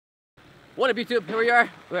What up, YouTube? Here we are.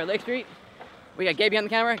 We're at Lake Street. We got Gabe behind the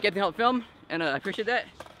camera, Gabe to help film, and I appreciate that.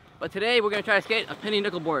 But today we're gonna try to skate a penny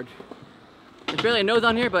nickel board. There's barely a nose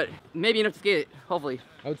on here, but maybe enough to skate it, hopefully.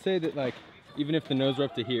 I would say that, like, even if the nose were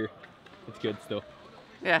up to here, it's good still.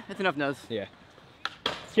 Yeah, it's enough nose. Yeah.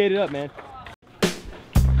 Skate it up, man.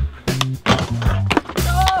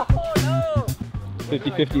 Oh, no!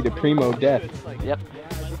 50-50 to primo death. Yep.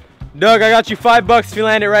 Doug, I got you $5 if you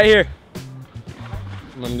land it right here.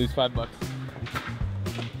 I'm gonna lose $5.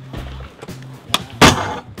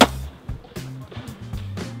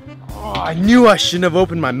 Oh, I knew I shouldn't have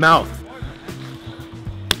opened my mouth.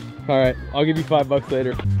 All right, I'll give you $5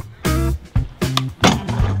 later.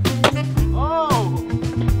 Oh!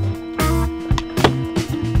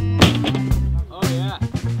 Oh yeah.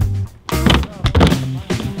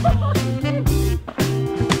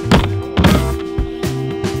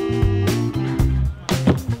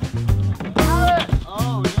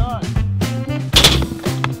 Oh God.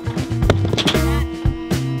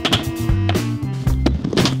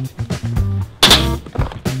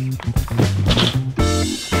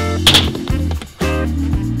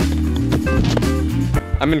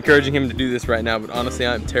 I'm encouraging him to do this right now, but honestly,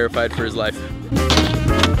 I'm terrified for his life.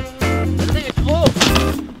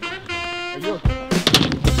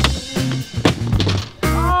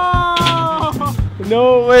 Oh!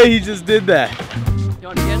 No way he just did that. You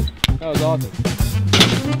want it again? That was awesome.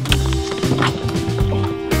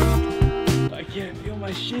 I can't feel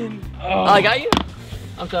my shin. Oh, I got you?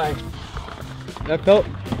 I'm sorry. That felt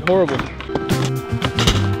horrible.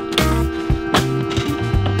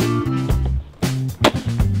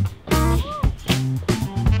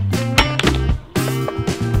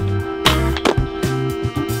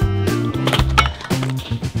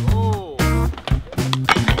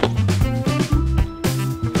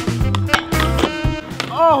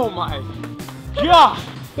 Oh my God!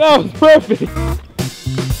 That was perfect!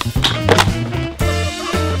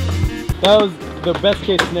 That was the best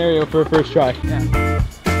case scenario for a first try. Yeah.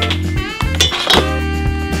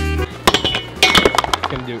 Just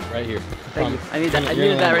gonna do it right here. Thank you. I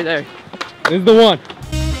needed that right there. This is the one.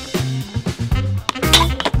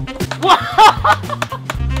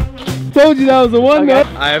 Told you that was the one, Okay.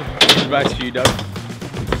 though. I have advice for you, Doug.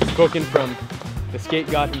 Spoken from the skate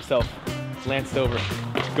god himself, Lance Stover.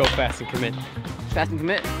 Go fast and commit. Fast and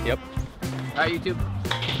commit? Yep. All right, YouTube.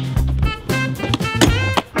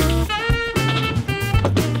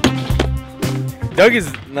 Doug is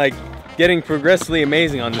like getting progressively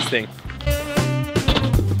amazing on this thing.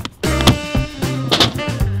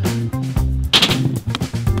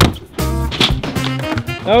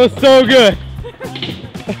 That was so good.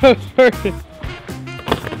 That was perfect.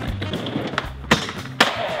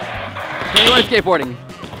 Anyone skateboarding.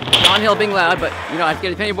 Downhill being loud, but you know, I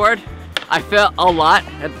skated a penny board. I felt a lot.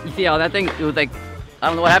 You see how that thing, it was like, I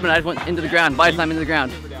don't know what happened. I just went into the ground, body slam into the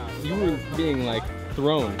ground. You were being like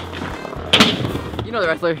thrown. You know the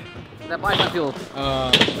wrestler. That body slam fuel.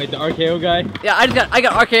 Like the RKO guy? Yeah, I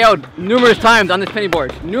got RKO'd numerous times on this penny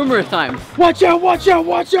board. Numerous times. Watch out, watch out,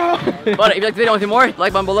 watch out! But if you like the video, want to see more,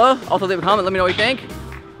 like button below. Also leave a comment, let me know what you think.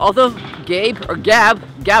 Also, Gabe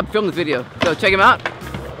filmed this video. So check him out.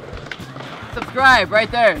 Subscribe right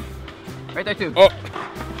there. Right there too. Oh.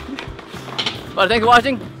 But thanks for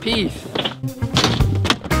watching. Peace.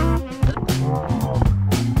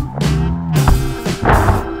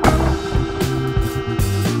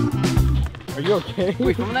 Are you okay? Can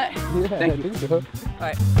we film that? Yeah, Thank I you. think so.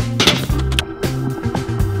 Alright.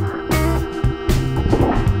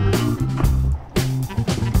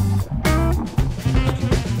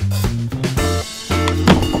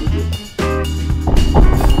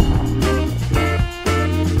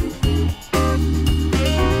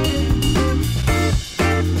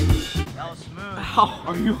 Oh,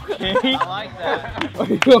 are you okay? I like that. Are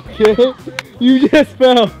you okay? You just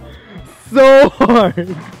fell so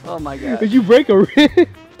hard. Oh my God. Did you break a rib? I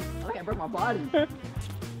think I broke my body.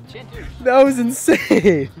 Chin too. That was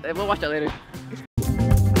insane. We'll watch that later. Do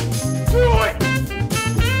it!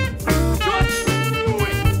 Just do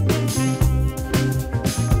it!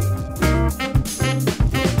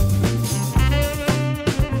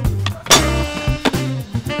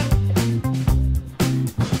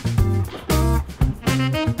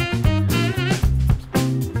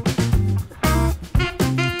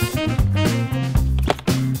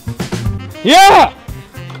 Yeah!